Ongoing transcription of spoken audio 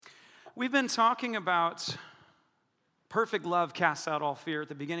We've been talking about perfect love casts out all fear. At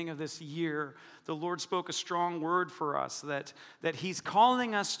the beginning of this year, the Lord spoke a strong word for us that He's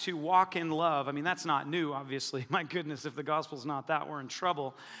calling us to walk in love. I mean, that's not new, obviously. My goodness, if the gospel's not that, we're in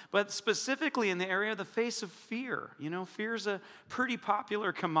trouble. But specifically in the area of the face of fear. You know, fear's a pretty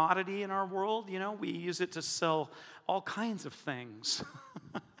popular commodity in our world. You know, we use it to sell all kinds of things.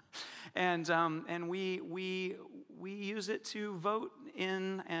 And we use it to vote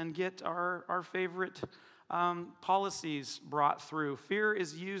in and get our favorite policies brought through. Fear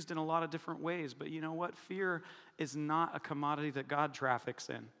is used in a lot of different ways, but you know what? Fear is not a commodity that God traffics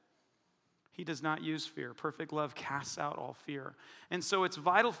in. He does not use fear. Perfect love casts out all fear. And so it's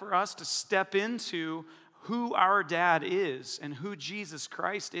vital for us to step into who our dad is and who Jesus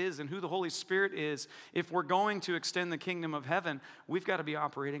Christ is and who the Holy Spirit is. If we're going to extend the kingdom of heaven, we've got to be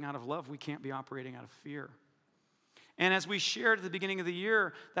operating out of love. We can't be operating out of fear. And as we shared at the beginning of the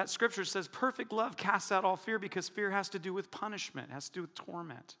year, that scripture says perfect love casts out all fear because fear has to do with punishment, has to do with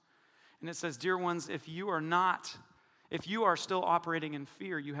torment. And it says, dear ones, if you are still operating in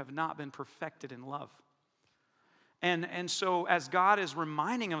fear, you have not been perfected in love. And so as God is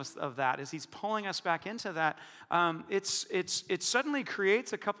reminding us of that, as He's pulling us back into that, it suddenly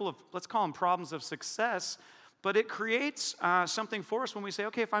creates a couple of, let's call them problems of success, but it creates something for us when we say,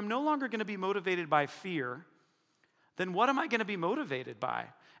 okay, if I'm no longer going to be motivated by fear, then what am I going to be motivated by?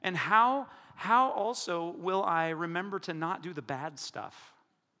 And how also will I remember to not do the bad stuff?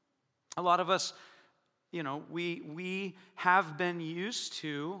 A lot of us, you know, we have been used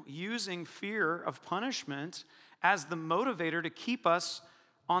to using fear of punishment as the motivator to keep us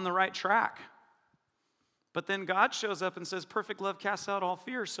on the right track. But then God shows up and says, perfect love casts out all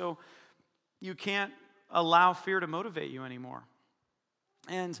fear, so you can't allow fear to motivate you anymore.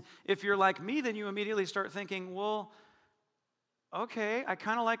 And if you're like me, then you immediately start thinking, well, okay,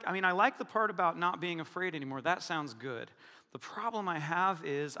 I like the part about not being afraid anymore. That sounds good. The problem I have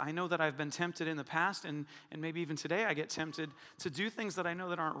is I know that I've been tempted in the past, and maybe even today I get tempted to do things that I know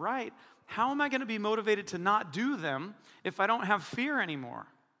that aren't right. How am I going to be motivated to not do them if I don't have fear anymore?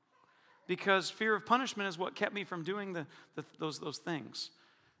 Because fear of punishment is what kept me from doing those things.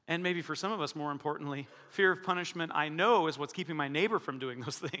 And maybe for some of us, more importantly, fear of punishment, I know, is what's keeping my neighbor from doing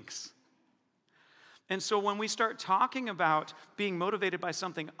those things. And so when we start talking about being motivated by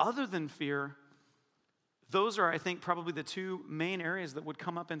something other than fear, those are, I think, probably the two main areas that would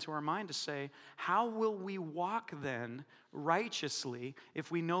come up into our mind to say, how will we walk then righteously if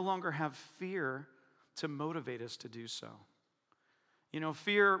we no longer have fear to motivate us to do so? You know,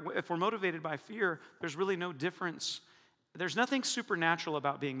 fear, if we're motivated by fear, there's really no difference. There's nothing supernatural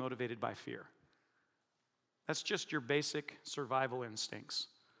about being motivated by fear. That's just your basic survival instincts.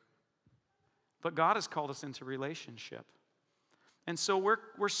 But God has called us into relationship. And so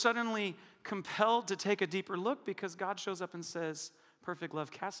we're suddenly compelled to take a deeper look because God shows up and says, perfect love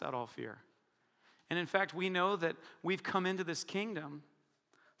casts out all fear. And in fact, we know that we've come into this kingdom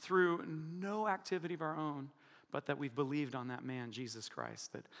through no activity of our own, but that we've believed on that man, Jesus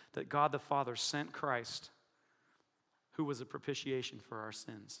Christ, that God the Father sent Christ, who was a propitiation for our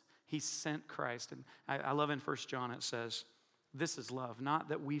sins. He sent Christ. And I love in 1 John it says, this is love, not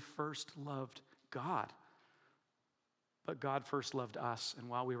that we first loved God, but God first loved us, and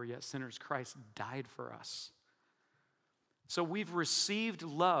while we were yet sinners, Christ died for us. So we've received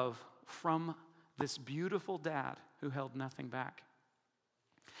love from this beautiful dad who held nothing back.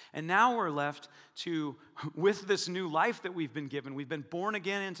 And now we're left with this new life that we've been given. We've been born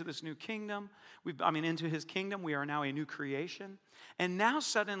again into this new kingdom. Into His kingdom. We are now a new creation. And now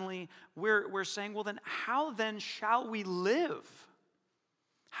suddenly we're saying, well then, how then shall we live?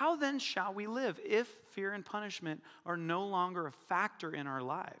 How then shall we live if fear and punishment are no longer a factor in our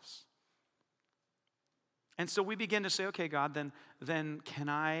lives? And so we begin to say, okay, God, then can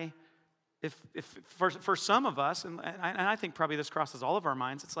I, if for some of us, and I think probably this crosses all of our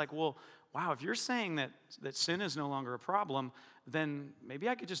minds, it's like, well, wow, if you're saying that sin is no longer a problem, then maybe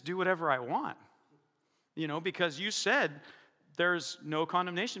I could just do whatever I want. You know, because you said there's no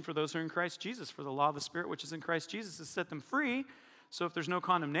condemnation for those who are in Christ Jesus, for the law of the Spirit which is in Christ Jesus has set them free. So if there's no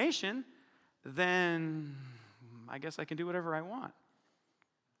condemnation, then I guess I can do whatever I want.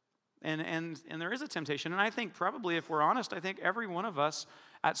 And there is a temptation. And I think probably, if we're honest, I think every one of us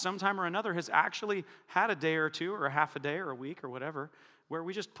at some time or another has actually had a day or two or a half a day or a week or whatever where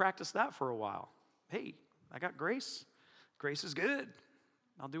we just practice that for a while. Hey, I got grace. Grace is good.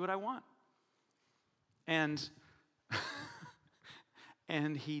 I'll do what I want. And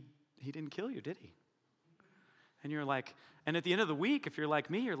and he didn't kill you, did he? And you're like, And at the end of the week, if you're like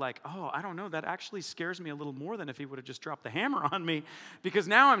me, you're like, oh, I don't know, that actually scares me a little more than if he would have just dropped the hammer on me, because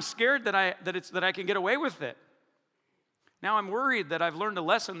now I'm scared that I can get away with it. Now I'm worried that I've learned a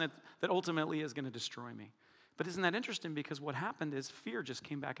lesson that ultimately is going to destroy me. But isn't that interesting? Because what happened is fear just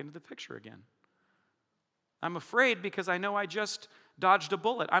came back into the picture again. I'm afraid because I know I just dodged a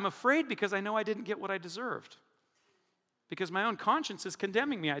bullet. I'm afraid because I know I didn't get what I deserved. Because my own conscience is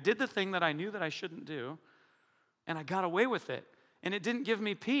condemning me. I did the thing that I knew that I shouldn't do, and I got away with it. And it didn't give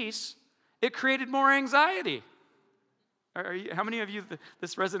me peace. It created more anxiety. How many of you,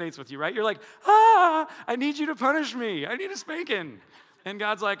 this resonates with you, right? You're like, I need you to punish me. I need a spanking. And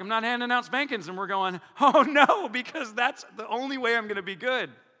God's like, I'm not handing out spankings. And we're going, oh no, because that's the only way I'm going to be good.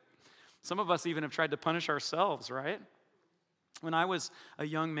 Some of us even have tried to punish ourselves, right? When I was a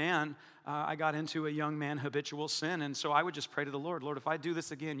young man, I got into a young man habitual sin. And so I would just pray to the Lord, Lord, if I do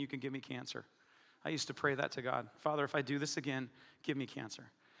this again, you can give me cancer. I used to pray that to God. Father, if I do this again, give me cancer.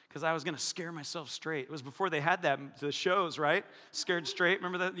 Because I was going to scare myself straight. It was before they had the shows, right? Scared Straight.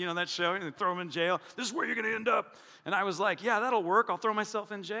 Remember that, that show? And they throw them in jail. This is where you're going to end up. And I was like, yeah, that'll work. I'll throw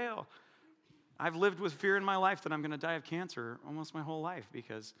myself in jail. I've lived with fear in my life that I'm going to die of cancer almost my whole life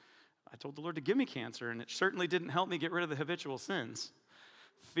because I told the Lord to give me cancer, and it certainly didn't help me get rid of the habitual sins.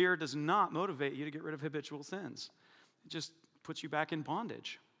 Fear does not motivate you to get rid of habitual sins. It just puts you back in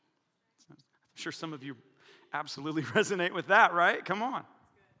bondage. I'm sure some of you absolutely resonate with that, right? Come on.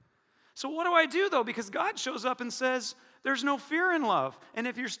 So what do I do, though? Because God shows up and says, there's no fear in love. And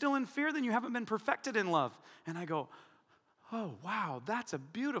if you're still in fear, then you haven't been perfected in love. And I go, oh, wow, that's a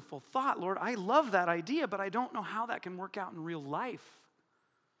beautiful thought, Lord. I love that idea, but I don't know how that can work out in real life.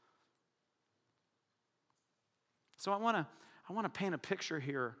 So I want to paint a picture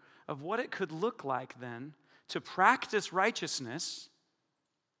here of what it could look like then to practice righteousness,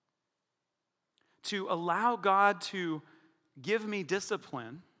 to allow God to give me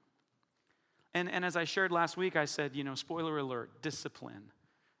discipline. And as I shared last week, I said, spoiler alert, discipline,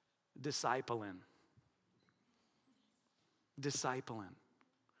 discipling. Discipling.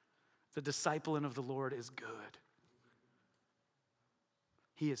 The discipling of the Lord is good.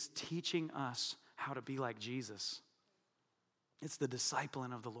 He is teaching us how to be like Jesus. It's the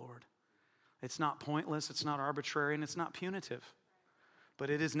discipling of the Lord. It's not pointless, it's not arbitrary, and it's not punitive.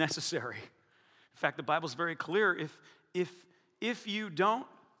 But it is necessary. In fact, the Bible's very clear. If you don't,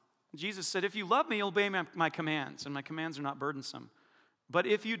 Jesus said, if you love me, you'll obey my commands, and my commands are not burdensome. But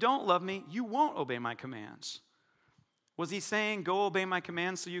if you don't love me, you won't obey my commands. Was he saying, go obey my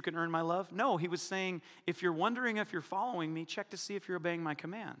commands so you can earn my love? No, he was saying, if you're wondering if you're following me, check to see if you're obeying my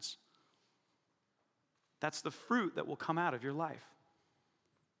commands. That's the fruit that will come out of your life.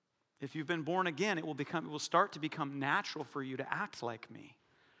 If you've been born again, it will start to become natural for you to act like me.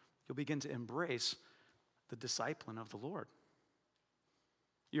 You'll begin to embrace the discipline of the Lord.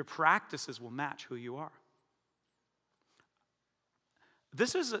 Your practices will match who you are.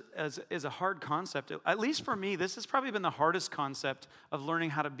 This is a hard concept. At least for me, this has probably been the hardest concept of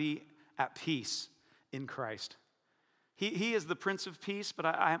learning how to be at peace in Christ. He is the Prince of Peace, but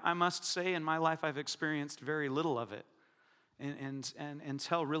I must say in my life I've experienced very little of it and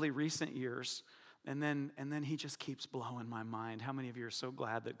until really recent years. And then he just keeps blowing my mind. How many of you are so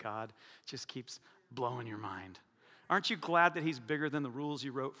glad that God just keeps blowing your mind? Aren't you glad that he's bigger than the rules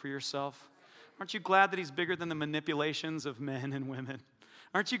you wrote for yourself? Aren't you glad that he's bigger than the manipulations of men and women?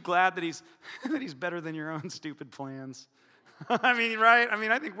 Aren't you glad that he's better than your own stupid plans? I mean, right?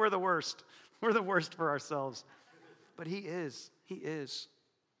 I think we're the worst. We're the worst for ourselves. But he is. He is.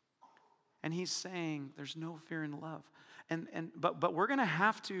 And he's saying there's no fear in love. But we're going to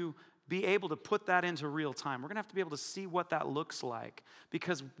have to be able to put that into real time. We're going to have to be able to see what that looks like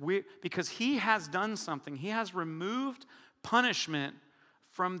because he has done something. He has removed punishment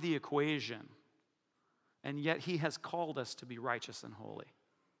from the equation. And yet he has called us to be righteous and holy.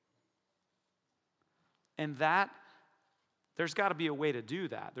 And there's got to be a way to do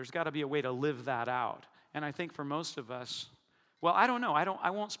that. There's got to be a way to live that out. And I think for most of us, well, I don't know. I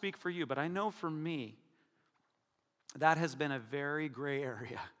won't speak for you, but I know for me, that has been a very gray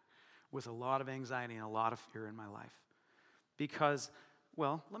area with a lot of anxiety and a lot of fear in my life. Because,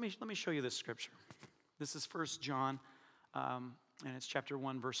 well, let me show you this scripture. This is 1 John, and it's chapter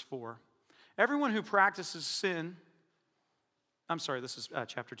 1, verse 4. Everyone who practices sin, this is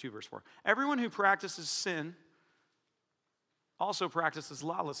chapter 2, verse 4. Everyone who practices sin also practices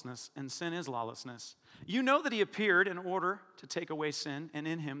lawlessness, and sin is lawlessness. You know that he appeared in order to take away sin, and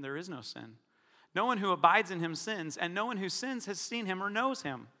in him there is no sin. No one who abides in him sins, and no one who sins has seen him or knows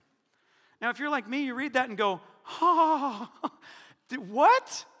him. Now, if you're like me, you read that and go,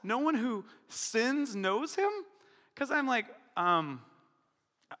 what? No one who sins knows him? Because I'm like,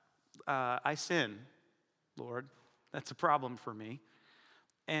 I sin, Lord. That's a problem for me.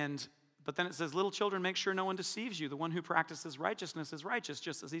 But then it says, little children, make sure no one deceives you. The one who practices righteousness is righteous,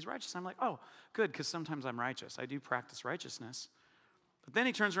 just as he's righteous. I'm like, oh, good, because sometimes I'm righteous. I do practice righteousness. But then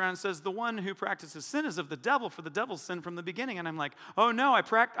he turns around and says, the one who practices sin is of the devil, for the devil sinned from the beginning. And I'm like, oh no,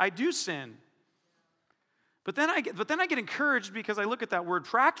 I do sin. But then I get encouraged because I look at that word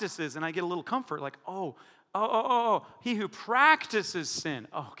practices and I get a little comfort, like, oh, he who practices sin.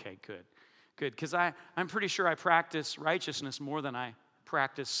 Okay, good, because I'm pretty sure I practice righteousness more than I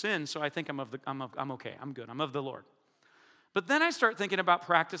practice sin, so I think I'm okay, I'm good, I'm of the Lord. But then I start thinking about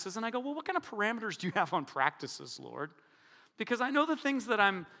practices and I go, well, what kind of parameters do you have on practices, Lord? Because I know the things that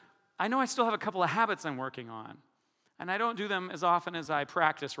I know I still have a couple of habits I'm working on. And I don't do them as often as I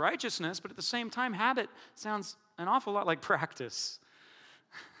practice righteousness, but at the same time, habit sounds an awful lot like practice.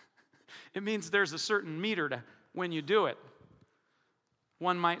 It means there's a certain meter to when you do it.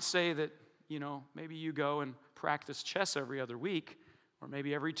 One might say that, maybe you go and practice chess every other week, or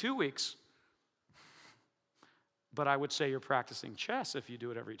maybe every 2 weeks. But I would say you're practicing chess if you do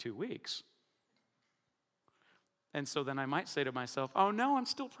it every 2 weeks. And so then I might say to myself, oh no, I'm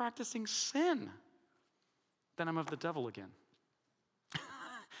still practicing sin. Then I'm of the devil again.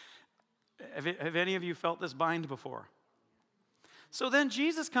 Have any of you felt this bind before? So then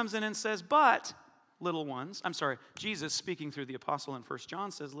Jesus comes in and says, but little ones, Jesus speaking through the apostle in 1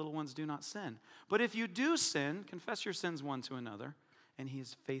 John says, little ones, do not sin. But if you do sin, confess your sins one to another, and he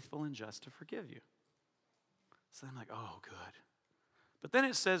is faithful and just to forgive you. So I'm like, oh, good. But then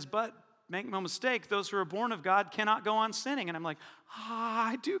it says, but make no mistake, those who are born of God cannot go on sinning. And I'm like,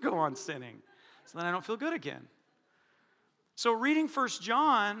 I do go on sinning. So then I don't feel good again. So reading 1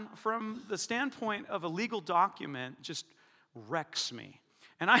 John from the standpoint of a legal document just wrecks me.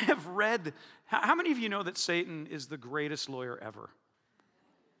 And I have read, how many of you know that Satan is the greatest lawyer ever?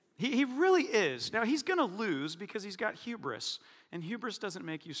 He really is. Now, he's going to lose because he's got hubris, and hubris doesn't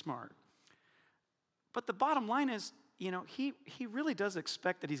make you smart. But the bottom line is, he really does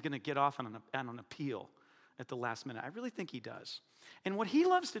expect that he's going to get off on an appeal at the last minute. I really think he does. And what he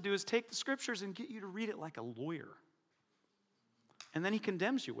loves to do is take the scriptures and get you to read it like a lawyer. And then he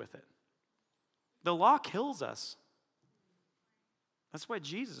condemns you with it. The law kills us. That's why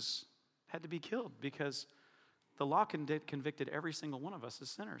Jesus had to be killed, because the law convicted every single one of us as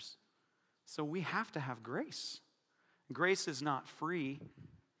sinners. So we have to have grace. Grace is not free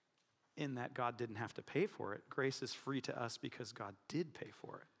in that God didn't have to pay for it. Grace is free to us because God did pay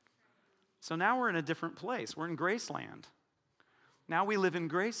for it. So now we're in a different place. We're in Graceland. Now we live in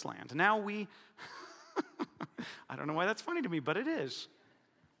Graceland. Now we, I don't know why that's funny to me, but it is.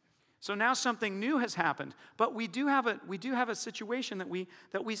 So now something new has happened, but we do have a situation that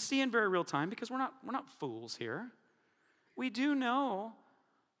we see in very real time, because we're not fools here. We do know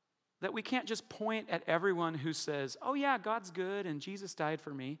that we can't just point at everyone who says, "Oh yeah, God's good and Jesus died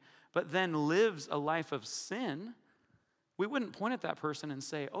for me," but then lives a life of sin. We wouldn't point at that person and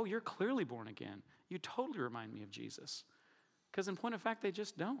say, "Oh, you're clearly born again. You totally remind me of Jesus," because in point of fact, they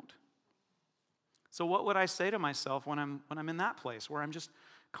just don't. So what would I say to myself when I'm in that place where I'm just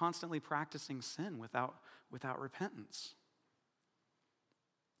constantly practicing sin without repentance?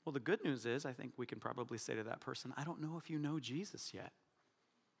 Well, the good news is, I think we can probably say to that person, I don't know if you know Jesus yet.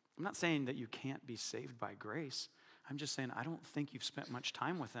 I'm not saying that you can't be saved by grace. I'm just saying I don't think you've spent much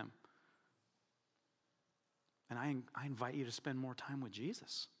time with him. And I invite you to spend more time with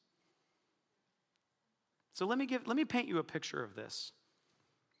Jesus. So let me paint you a picture of this.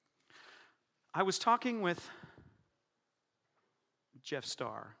 I was talking with Jeff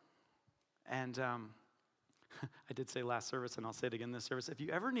Starr, and I did say last service, and I'll say it again this service, if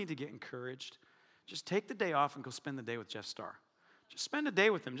you ever need to get encouraged, just take the day off and go spend the day with Jeff Starr. Just spend a day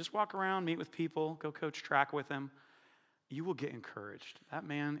with him. Just walk around, meet with people, go coach track with him. You will get encouraged. That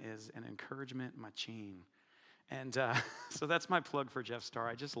man is an encouragement machine. And so that's my plug for Jeff Starr.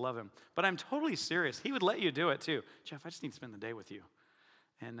 I just love him. But I'm totally serious. He would let you do it too. Jeff, I just need to spend the day with you.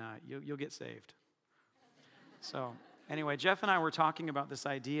 And you'll get saved. So anyway, Jeff and I were talking about this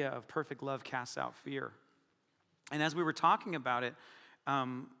idea of perfect love casts out fear. And as we were talking about it,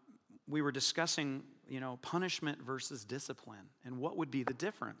 we were discussing, punishment versus discipline and what would be the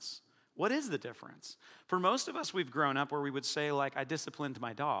difference. What is the difference? For most of us, we've grown up where we would say, like, I disciplined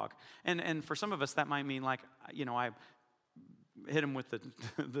my dog. And for some of us, that might mean, like, I hit him with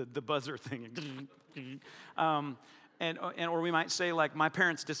the buzzer thing. Or we might say, like, my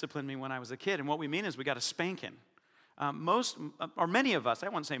parents disciplined me when I was a kid. And what we mean is we got a spanking. Many of us, I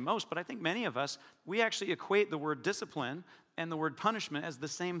wouldn't say most, but I think many of us, we actually equate the word discipline and the word punishment as the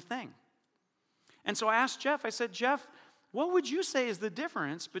same thing. And so I asked Jeff, I said, Jeff, what would you say is the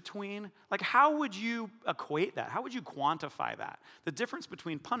difference between, like, how would you equate that? How would you quantify that? The difference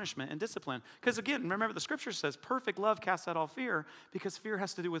between punishment and discipline. Because again, remember the scripture says, perfect love casts out all fear, because fear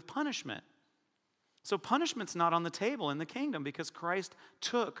has to do with punishment. So punishment's not on the table in the kingdom because Christ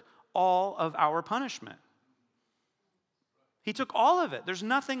took all of our punishment. He took all of it. There's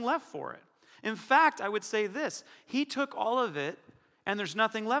nothing left for it. In fact, I would say this, he took all of it and there's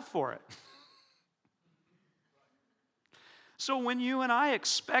nothing left for it. So when you and I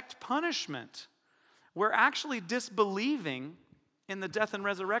expect punishment, we're actually disbelieving in the death and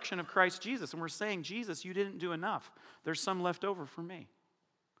resurrection of Christ Jesus. And we're saying, Jesus, you didn't do enough. There's some left over for me.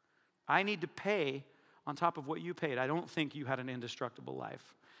 I need to pay on top of what you paid. I don't think you had an indestructible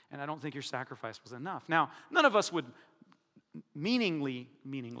life. And I don't think your sacrifice was enough. Now, none of us would meaningly,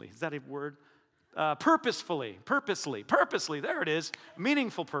 is that a word? Purposely, there it is,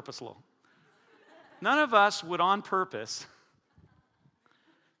 meaningful, purposeful. None of us would on purpose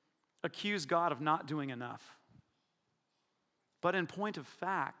accuse God of not doing enough. But in point of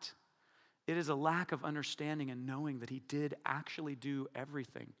fact, it is a lack of understanding and knowing that he did actually do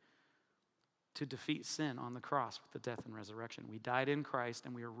everything to defeat sin on the cross with the death and resurrection. We died in Christ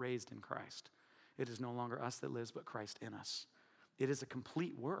and we are raised in Christ. It is no longer us that lives, but Christ in us. It is a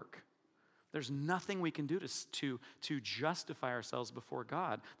complete work. There's nothing we can do to justify ourselves before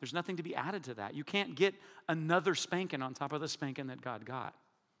God. There's nothing to be added to that. You can't get another spanking on top of the spanking that God got.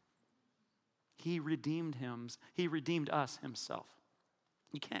 He redeemed us himself.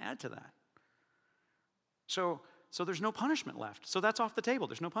 You can't add to that. So there's no punishment left. So that's off the table.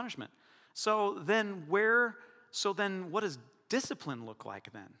 There's no punishment. So then what does discipline look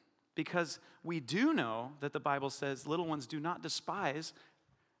like then? Because we do know that the Bible says, little ones, do not despise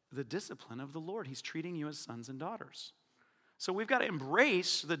the discipline of the Lord. He's treating you as sons and daughters. So we've got to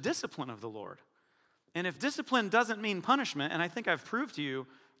embrace the discipline of the Lord. And if discipline doesn't mean punishment, and I think I've proved to you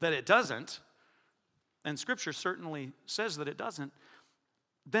that it doesn't, and Scripture certainly says that it doesn't,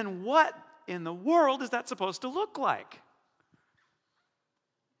 then what in the world is that supposed to look like?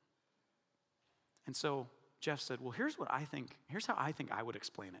 And so Jeff said, well, here's how I think I would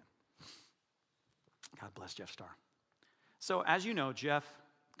explain it. God bless Jeff Starr. So as you know, Jeff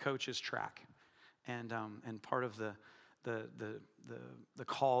coaches track. And part of the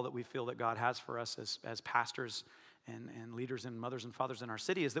call that we feel that God has for us as pastors and leaders and mothers and fathers in our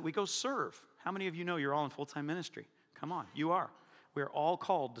city is that we go serve. How many of you know you're all in full-time ministry? Come on, you are. We're all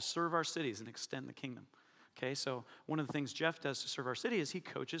called to serve our cities and extend the kingdom. Okay, so one of the things Jeff does to serve our city is he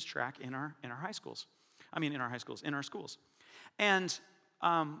coaches track in our schools. And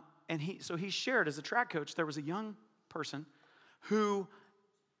he shared as a track coach, there was a young person who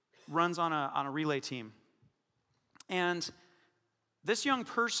runs on a relay team. And this young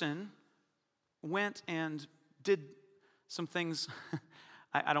person went and did some things.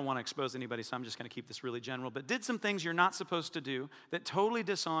 I don't want to expose anybody, so I'm just going to keep this really general, but did some things you're not supposed to do that totally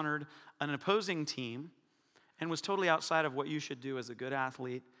dishonored an opposing team and was totally outside of what you should do as a good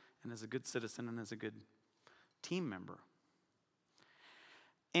athlete and as a good citizen and as a good team member.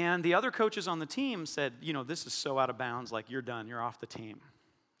 And the other coaches on the team said, this is so out of bounds, like you're done, you're off the team.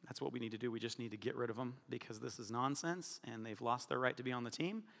 That's what we need to do. We just need to get rid of them because this is nonsense and they've lost their right to be on the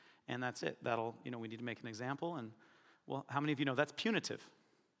team. And that's it. We need to make an example. And well, how many of you know that's punitive?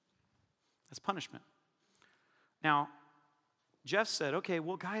 That's punishment. Now, Jeff said, okay,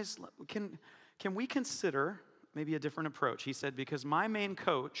 well, guys, can we consider maybe a different approach? He said, because my main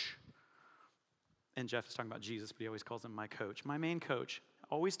coach, and Jeff is talking about Jesus, but he always calls him my coach. My main coach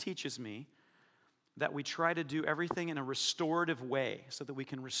always teaches me that we try to do everything in a restorative way so that we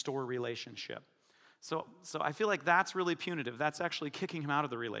can restore relationship. So I feel like that's really punitive. That's actually kicking him out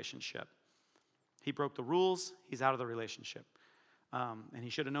of the relationship. He broke the rules. He's out of the relationship. And he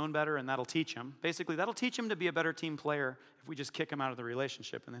should have known better, and that'll teach him. Basically, that'll teach him to be a better team player if we just kick him out of the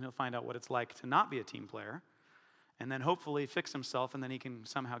relationship, and then he'll find out what it's like to not be a team player, and then hopefully fix himself, and then he can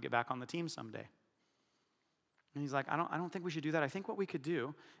somehow get back on the team someday. And he's like, I don't think we should do that. I think what we could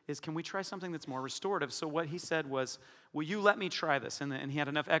do is, can we try something that's more restorative? So what he said was, will you let me try this? And he had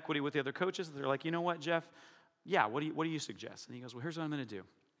enough equity with the other coaches that they're like, you know what, Jeff? Yeah, what do you suggest? And he goes, well, here's what I'm going to do.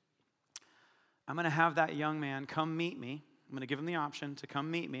 I'm going to have that young man come meet me. I'm going to give him the option to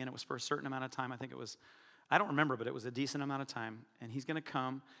come meet me, and it was for a certain amount of time. I don't remember, but it was a decent amount of time. And he's going to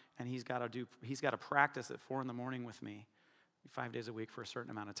come, and he's got to practice at 4 a.m. with me 5 days a week for a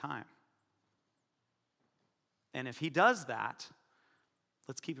certain amount of time. And if he does that,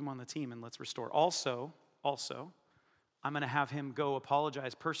 let's keep him on the team and let's restore. Also, I'm going to have him go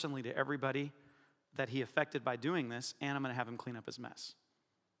apologize personally to everybody that he affected by doing this, and I'm going to have him clean up his mess.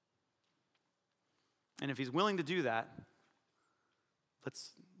 And if he's willing to do that,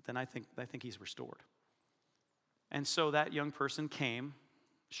 then I think he's restored. And so that young person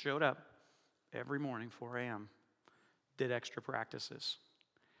showed up every morning, 4 a.m., did extra practices,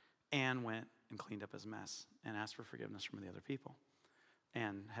 and went and cleaned up his mess and asked for forgiveness from the other people,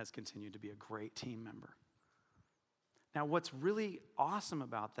 and has continued to be a great team member. Now, what's really awesome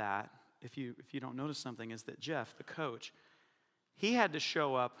about that, if you don't notice something, is that Jeff, the coach, he had to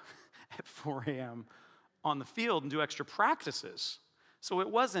show up at 4 a.m. on the field and do extra practices. So it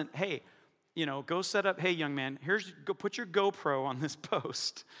wasn't, hey, go set up, hey, young man, go put your GoPro on this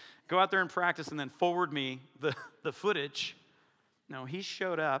post. Go out there and practice and then forward me the footage. No, he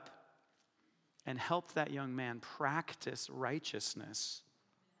showed up and helped that young man practice righteousness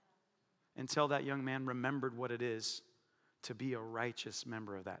until that young man remembered what it is to be a righteous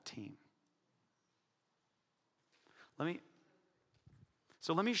member of that team. Let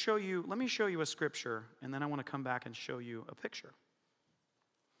me show you a scripture, and then I want to come back and show you a picture.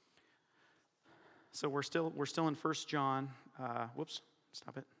 So we're still in 1 John, 1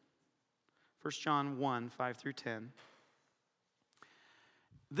 John 1, 5 through 10.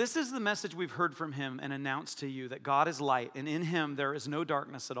 This is the message we've heard from him and announced to you, that God is light, and in him there is no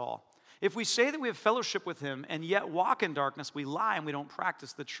darkness at all. If we say that we have fellowship with him and yet walk in darkness, we lie and we don't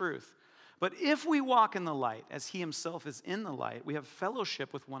practice the truth. But if we walk in the light, as he himself is in the light, we have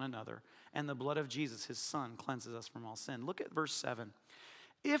fellowship with one another, and the blood of Jesus, his son, cleanses us from all sin. Look at verse 7.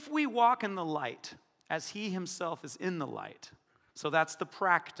 If we walk in the light, as he himself is in the light, so that's the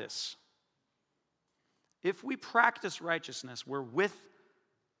practice. If we practice righteousness, we're with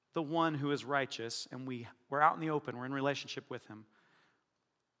the one who is righteous, and we're out in the open, we're in relationship with him.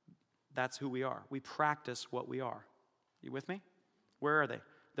 That's who we are. We practice what we are. You with me? Where are they?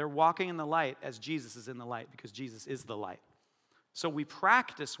 They're walking in the light as Jesus is in the light, because Jesus is the light. So we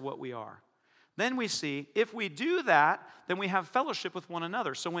practice what we are. Then we see, if we do that, then we have fellowship with one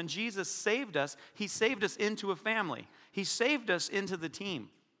another. So when Jesus saved us, he saved us into a family. He saved us into the team.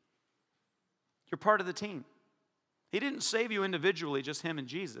 You're part of the team. He didn't save you individually, just him and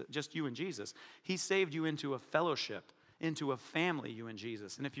Jesus, just you and Jesus. He saved you into a fellowship, into a family, you and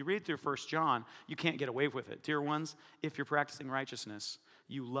Jesus. And if you read through 1 John, you can't get away with it. Dear ones, if you're practicing righteousness,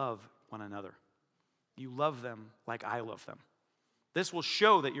 you love one another. You love them like I love them. This will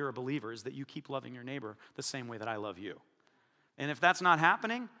show that you're a believer, is that you keep loving your neighbor the same way that I love you. And if that's not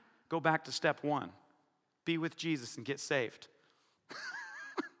happening, go back to step 1. Be with Jesus and get saved.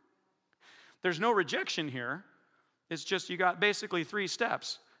 There's no rejection here. It's just you got basically 3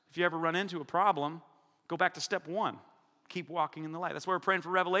 steps. If you ever run into a problem, go back to step 1. Keep walking in the light. That's why we're praying for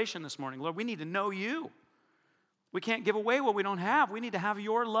revelation this morning. Lord, we need to know you. We can't give away what we don't have. We need to have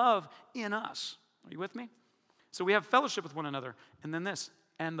your love in us. Are you with me? So we have fellowship with one another. And then this,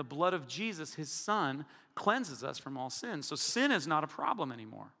 and the blood of Jesus, his son, cleanses us from all sin. So sin is not a problem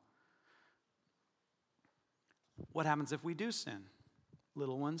anymore. What happens if we do sin?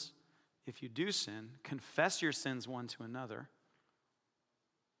 Little ones, if you do sin, confess your sins one to another,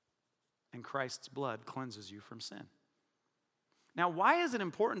 and Christ's blood cleanses you from sin. Now, why is it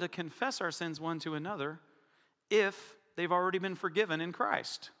important to confess our sins one to another if they've already been forgiven in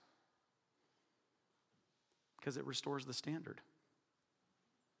Christ? Because it restores the standard.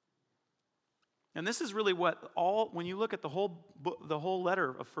 And this is really when you look at the whole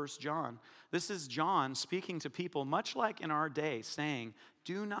letter of 1 John, this is John speaking to people much like in our day, saying,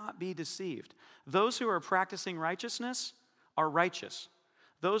 do not be deceived. Those who are practicing righteousness are righteous.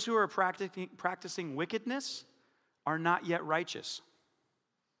 Those who are practicing wickedness are not yet righteous.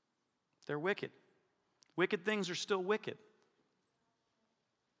 They're wicked. Wicked things are still wicked.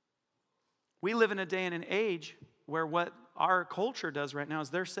 We live in a day and an age where what our culture does right now is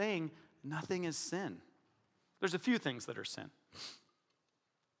they're saying nothing is sin. There's a few things that are sin.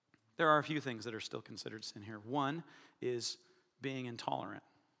 There are a few things that are still considered sin here. One is being intolerant.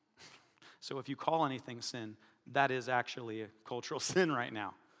 So if you call anything sin, that is actually a cultural sin right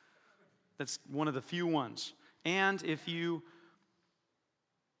now. That's one of the few ones. And if you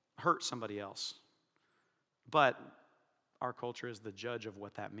hurt somebody else. But our culture is the judge of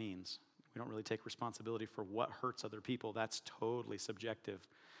what that means. We don't really take responsibility for what hurts other people. That's totally subjective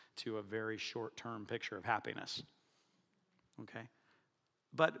to a very short-term picture of happiness. Okay?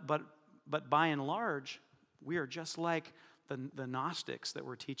 But by and large, we are just like the Gnostics that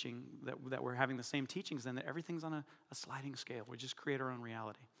we're teaching, that we're having the same teachings then, that everything's on a sliding scale. We just create our own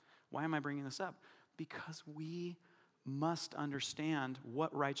reality. Why am I bringing this up? Because we must understand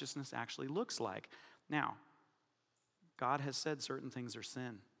what righteousness actually looks like. Now, God has said certain things are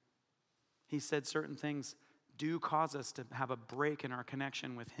sin. He said certain things do cause us to have a break in our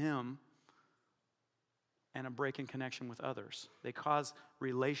connection with him. and a break in connection with others. They cause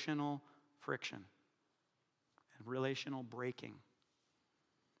relational friction and relational breaking.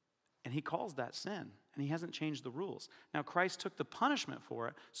 And he calls that sin, and he hasn't changed the rules. Now, Christ took the punishment for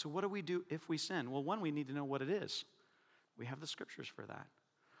it, so what do we do if we sin? Well, one, we need to know what it is. We have the scriptures for that.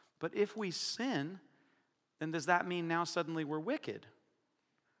 But if we sin, then does that mean now suddenly we're wicked?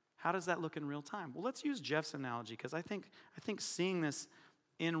 How does that look in real time? Well, let's use Jeff's analogy, because I think seeing this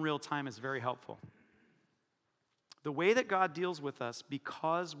in real time is very helpful. The way that God deals with us,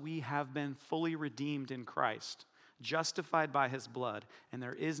 because we have been fully redeemed in Christ, justified by his blood, and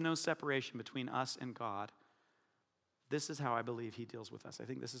there is no separation between us and God, this is how I believe he deals with us. I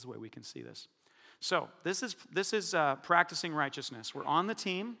think this is the way we can see this. So this is practicing righteousness. We're on the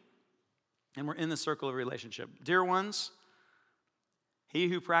team, and we're in the circle of relationship. Dear ones, he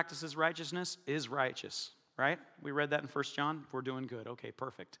who practices righteousness is righteous, right? We read that in 1 John. We're doing good. Okay,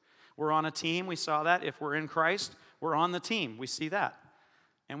 perfect. We're on a team. We saw that. If we're in Christ, we're on the team. We see that.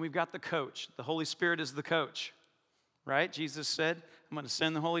 And we've got the coach. The Holy Spirit is the coach, right? Jesus said, I'm going to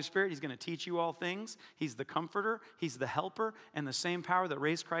send the Holy Spirit. He's going to teach you all things. He's the comforter. He's the helper. And the same power that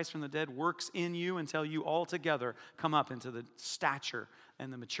raised Christ from the dead works in you until you all together come up into the stature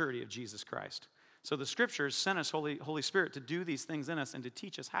and the maturity of Jesus Christ. So the scriptures sent us Holy Spirit to do these things in us and to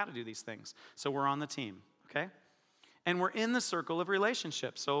teach us how to do these things. So we're on the team, okay? And we're in the circle of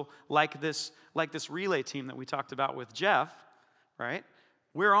relationships. So like this relay team that we talked about with Jeff, right?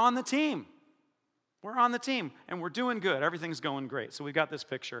 We're on the team. We're on the team, and we're doing good. Everything's going great. So we've got this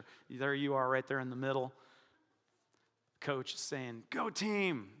picture. There you are right there in the middle. Coach is saying, go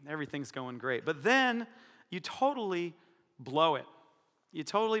team. Everything's going great. But then you totally blow it. You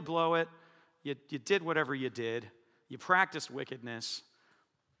totally blow it. You did whatever you did. You practiced wickedness.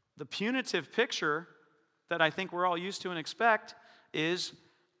 The punitive picture that I think we're all used to and expect is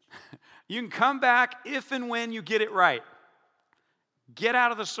you can come back if and when you get it right. Get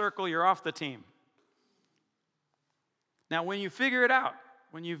out of the circle, you're off the team. Now, when you figure it out,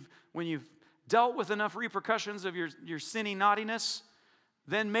 when you've dealt with enough repercussions of your sinny naughtiness,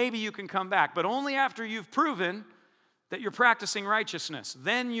 then maybe you can come back. But only after you've proven that you're practicing righteousness.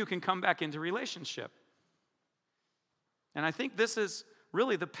 Then you can come back into relationship. And I think this is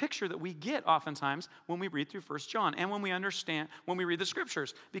really the picture that we get oftentimes when we read through 1 John and when we read the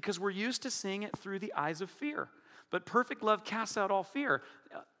scriptures, because we're used to seeing it through the eyes of fear. But perfect love casts out all fear,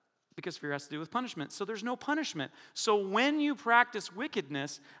 because fear has to do with punishment. So there's no punishment. So when you practice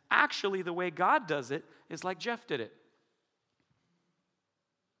wickedness, actually the way God does it is like Jeff did it.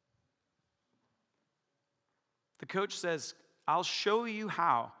 The coach says, I'll show you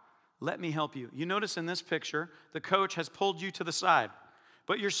how. Let me help you. You notice in this picture, the coach has pulled you to the side.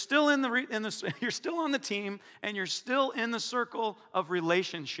 But you're still you're still on the team, and you're still in the circle of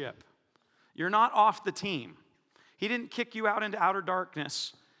relationship. You're not off the team. He didn't kick you out into outer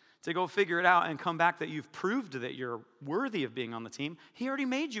darkness to go figure it out and come back that you've proved that you're worthy of being on the team. He already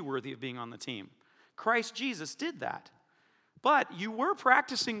made you worthy of being on the team. Christ Jesus did that. But you were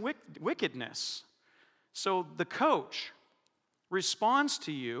practicing wickedness. So the coach responds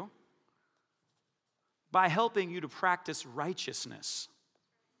to you by helping you to practice righteousness.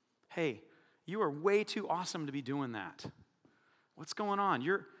 Hey, you are way too awesome to be doing that. What's going on?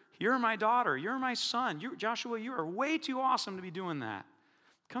 You're my daughter. You're my son. Joshua, you are way too awesome to be doing that.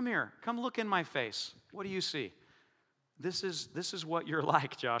 Come here. Come look in my face. What do you see? This is what you're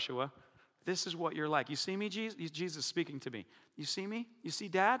like, Joshua. This is what you're like. You see me, Jesus? Jesus speaking to me. You see me? You see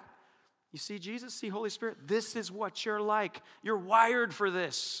Dad? You see Jesus? See Holy Spirit? This is what you're like. You're wired for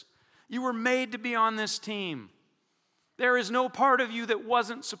this. You were made to be on this team. There is no part of you that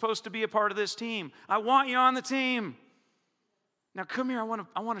wasn't supposed to be a part of this team. I want you on the team. Now come here. I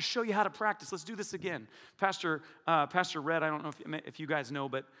want to show you how to practice. Let's do this again. Pastor Red, I don't know if you guys know,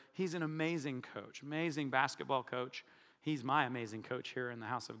 but he's an amazing coach, amazing basketball coach. He's my amazing coach here in the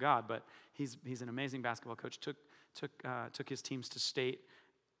house of God, but he's an amazing basketball coach. Took his teams to state.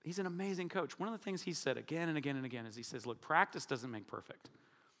 He's an amazing coach. One of the things he said again and again and again is he says, look, practice doesn't make perfect.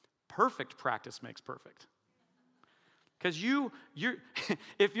 Perfect practice makes perfect. Because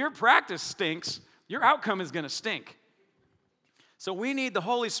if your practice stinks, your outcome is going to stink. So we need the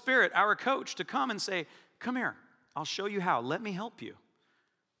Holy Spirit, our coach, to come and say, come here, I'll show you how. Let me help you.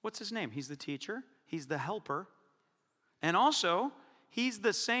 What's his name? He's the teacher. He's the helper. And also, he's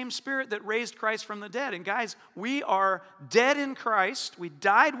the same Spirit that raised Christ from the dead. And guys, we are dead in Christ. We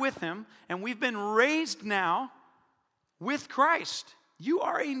died with him, and we've been raised now with Christ. You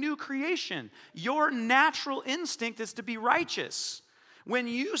are a new creation. Your natural instinct is to be righteous. When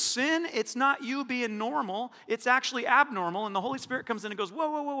you sin, it's not you being normal. It's actually abnormal. And the Holy Spirit comes in and goes,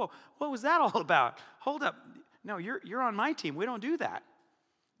 whoa, whoa, whoa, whoa. What was that all about? Hold up. No, you're on my team. We don't do that.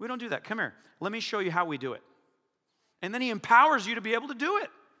 We don't do that. Come here. Let me show you how we do it. And then he empowers you to be able to do it.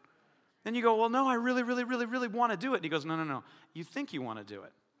 Then you go, well, no, I really, really, really, really want to do it. And he goes, no, no, no. You think you want to do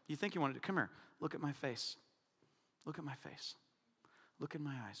it. You think you want to do it. Come here. Look at my face. Look at my face. Look in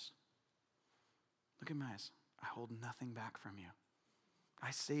my eyes. Look in my eyes. I hold nothing back from you. I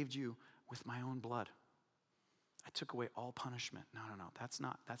saved you with my own blood. I took away all punishment. No, no, no. That's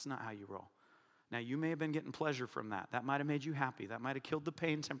not how you roll. Now, you may have been getting pleasure from that. That might have made you happy. That might have killed the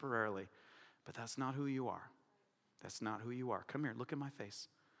pain temporarily. But that's not who you are. That's not who you are. Come here. Look in my face.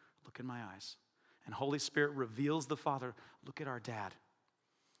 Look in my eyes. And Holy Spirit reveals the Father. Look at our dad.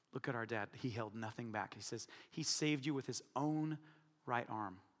 Look at our dad. He held nothing back. He says, he saved you with his own right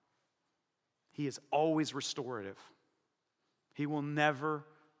arm. He is always restorative. He will never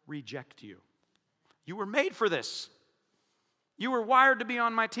reject you. You were made for this. You were wired to be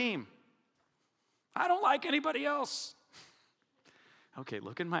on my team. I don't like anybody else. Okay,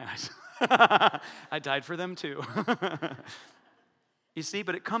 look in my eyes. I died for them too. You see,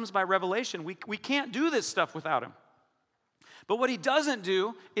 but it comes by revelation. We can't do this stuff without him. But what he doesn't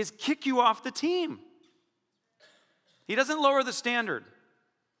do is kick you off the team. He doesn't lower the standard.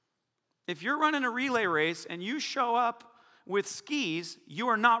 If you're running a relay race and you show up with skis, you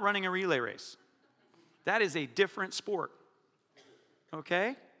are not running a relay race. That is a different sport.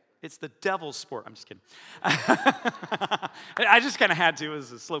 Okay? It's the devil's sport. I'm just kidding. I just kind of had to. It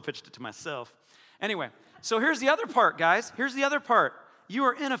was a slow pitched it to myself. Anyway, so here's the other part, guys. Here's the other part. You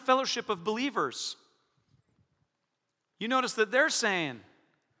are in a fellowship of believers. You notice that they're saying,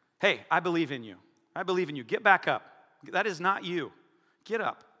 hey, I believe in you. I believe in you. Get back up. That is not you. Get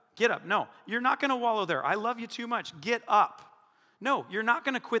up. Get up. No, you're not going to wallow there. I love you too much. Get up. No, you're not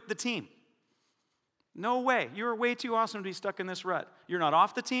going to quit the team. No way. You're way too awesome to be stuck in this rut. You're not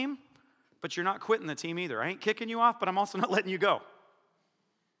off the team, but you're not quitting the team either. I ain't kicking you off, but I'm also not letting you go.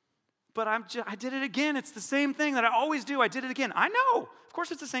 But I did it again. It's the same thing that I always do. I did it again. I know. Of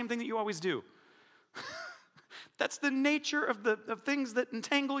course it's the same thing that you always do. That's the nature of the things that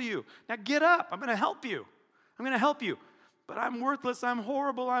entangle you. Now get up. I'm going to help you. I'm going to help you. But I'm worthless. I'm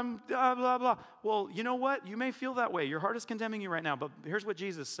horrible. I'm blah, blah, blah. Well, you know what? You may feel that way. Your heart is condemning you right now. But here's what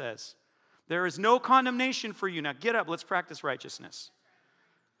Jesus says. There is no condemnation for you. Now get up. Let's practice righteousness.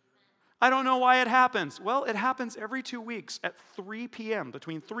 I don't know why it happens. Well, it happens every 2 weeks at 3 p.m.,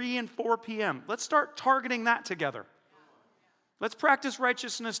 between 3 and 4 p.m. Let's start targeting that together. Let's practice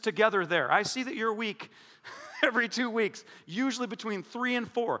righteousness together there. I see that you're weak every 2 weeks, usually between 3 and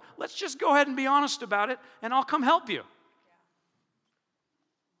 4. Let's just go ahead and be honest about it, and I'll come help you.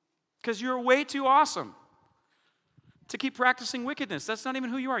 Because you're way too awesome to keep practicing wickedness. That's not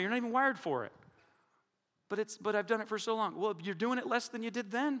even who you are. You're not even wired for it. But I've done it for so long. Well, you're doing it less than you did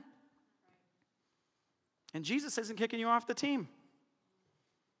then. And Jesus isn't kicking you off the team.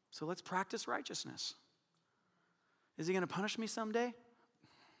 So let's practice righteousness. Is he going to punish me someday?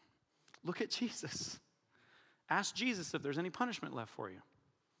 Look at Jesus. Ask Jesus if there's any punishment left for you.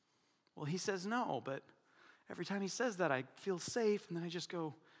 Well, he says no, but every time he says that, I feel safe, and then I just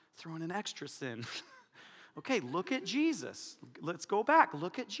go throwing an extra sin. Okay, look at Jesus. Let's go back.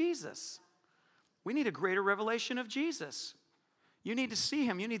 Look at Jesus. We need a greater revelation of Jesus. You need to see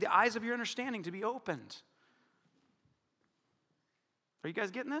him. You need the eyes of your understanding to be opened. Are you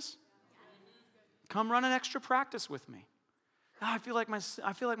guys getting this? Come run an extra practice with me. Oh, I feel like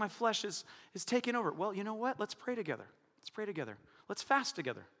my flesh is taking over. Well, you know what? Let's pray together. Let's pray together. Let's fast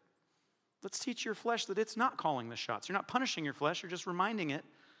together. Let's teach your flesh that it's not calling the shots. You're not punishing your flesh. You're just reminding it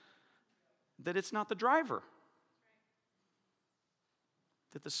that it's not the driver.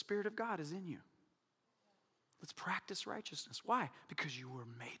 That the Spirit of God is in you. Let's practice righteousness. Why? Because you were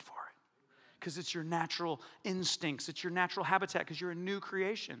made for it. Because it's your natural instincts. It's your natural habitat because you're a new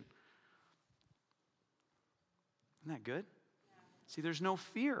creation. Isn't that good? See, there's no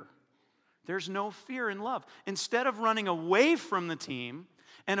fear. There's no fear in love. Instead of running away from the team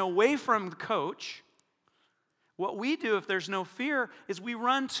and away from the coach, what we do if there's no fear is we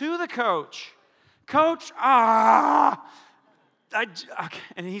run to the coach. Coach, okay.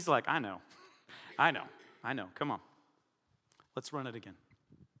 And he's like, I know. Come on. Let's run it again.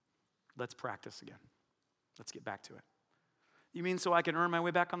 Let's practice again. Let's get back to it. You mean so I can earn my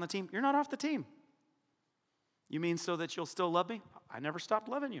way back on the team? You're not off the team. You mean so that you'll still love me? I never stopped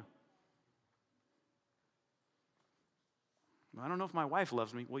loving you. I don't know if my wife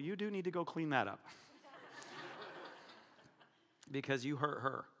loves me. Well, you do need to go clean that up. Because you hurt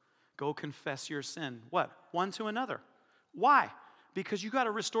her. Go confess your sin. What? One to another. Why? Because you got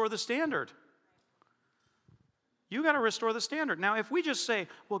to restore the standard. You got to restore the standard. Now, if we just say,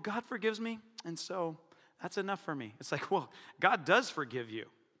 well, God forgives me, and so that's enough for me. It's like, well, God does forgive you.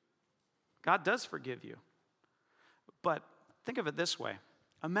 God does forgive you. But think of it this way.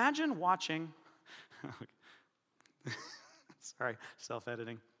 Imagine watching, sorry,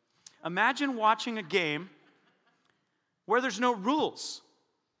 self-editing. Imagine watching a game where there's no rules.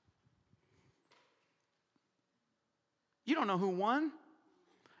 You don't know who won.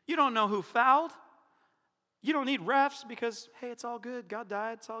 You don't know who fouled. You don't need refs because, hey, it's all good. God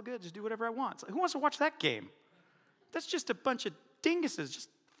died. It's all good. Just do whatever I want. Who wants to watch that game? That's just a bunch of dinguses just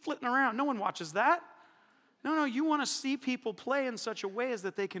flitting around. No one watches that. No, you want to see people play in such a way as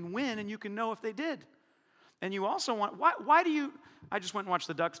that they can win and you can know if they did. And you also want, why do you, I just went and watched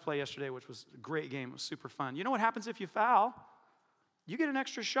the Ducks play yesterday, which was a great game. It was super fun. You know what happens if you foul? You get an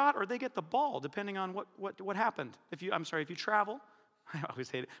extra shot or they get the ball, depending on what happened. If you travel, I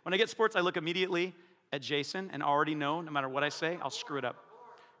always hate it. When I get sports, I look immediately at Jason and already know, no matter what I say, I'll screw it up.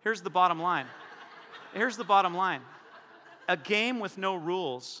 Here's the bottom line. A game with no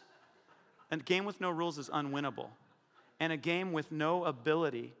rules is unwinnable. And a game with no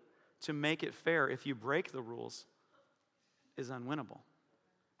ability to make it fair if you break the rules is unwinnable.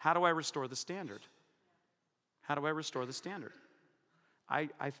 How do I restore the standard?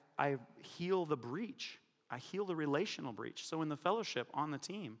 I heal the breach. I heal the relational breach. So in the fellowship on the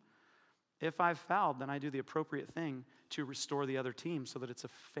team, if I've fouled, then I do the appropriate thing to restore the other team so that it's a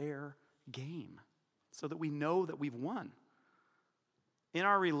fair game, so that we know that we've won. In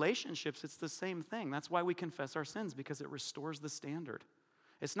our relationships, it's the same thing. That's why we confess our sins, because it restores the standard.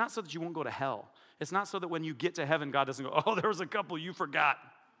 It's not so that you won't go to hell. It's not so that when you get to heaven, God doesn't go, oh, there was a couple you forgot.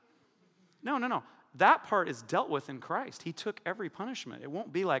 No. That part is dealt with in Christ. He took every punishment. It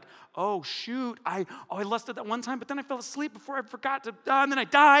won't be like, oh, shoot, I lusted that one time, but then I fell asleep before I forgot to, and then I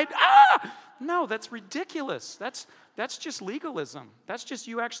died. No, that's ridiculous. That's just legalism. That's just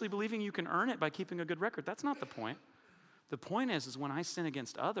you actually believing you can earn it by keeping a good record. That's not the point. The point is when I sin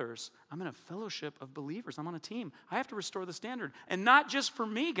against others, I'm in a fellowship of believers. I'm on a team. I have to restore the standard. And not just for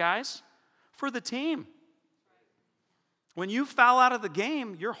me, guys, for the team. When you foul out of the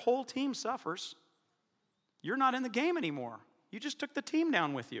game, your whole team suffers. You're not in the game anymore. You just took the team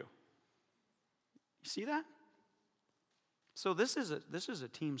down with you. You see that? So this is a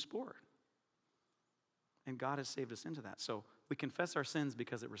team sport. And God has saved us into that. So we confess our sins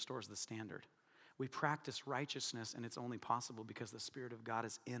because it restores the standard. We practice righteousness, and it's only possible because the Spirit of God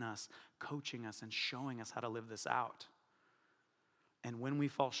is in us, coaching us and showing us how to live this out. And when we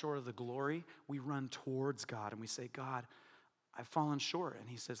fall short of the glory, we run towards God and we say, God, I've fallen short. And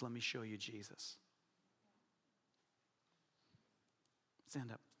he says, let me show you Jesus.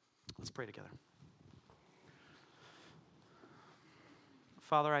 Stand up. Let's pray together.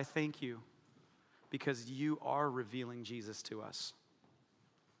 Father, I thank you because you are revealing Jesus to us.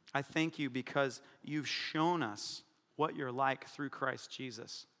 I thank you because you've shown us what you're like through Christ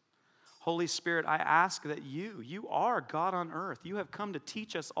Jesus. Holy Spirit, I ask that you are God on earth. You have come to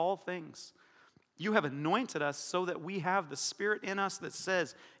teach us all things. You have anointed us so that we have the Spirit in us that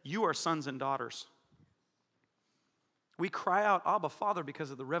says, you are sons and daughters. We cry out, Abba, Father,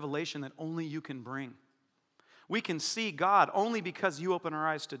 because of the revelation that only you can bring. We can see God only because you open our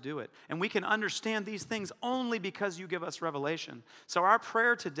eyes to do it. And we can understand these things only because you give us revelation. So our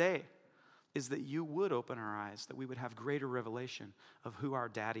prayer today is that you would open our eyes, that we would have greater revelation of who our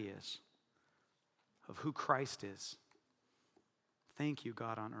daddy is, of who Christ is. Thank you,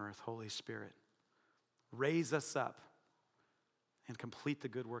 God on earth, Holy Spirit. Raise us up and complete the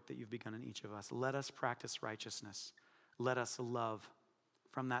good work that you've begun in each of us. Let us practice righteousness. Let us love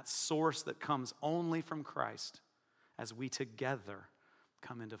from that source that comes only from Christ as we together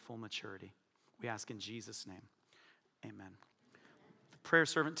come into full maturity. We ask in Jesus' name, amen. The prayer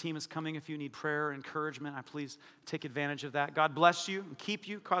servant team is coming. If you need prayer or encouragement, please take advantage of that. God bless you and keep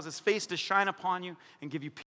you, cause his face to shine upon you and give you peace.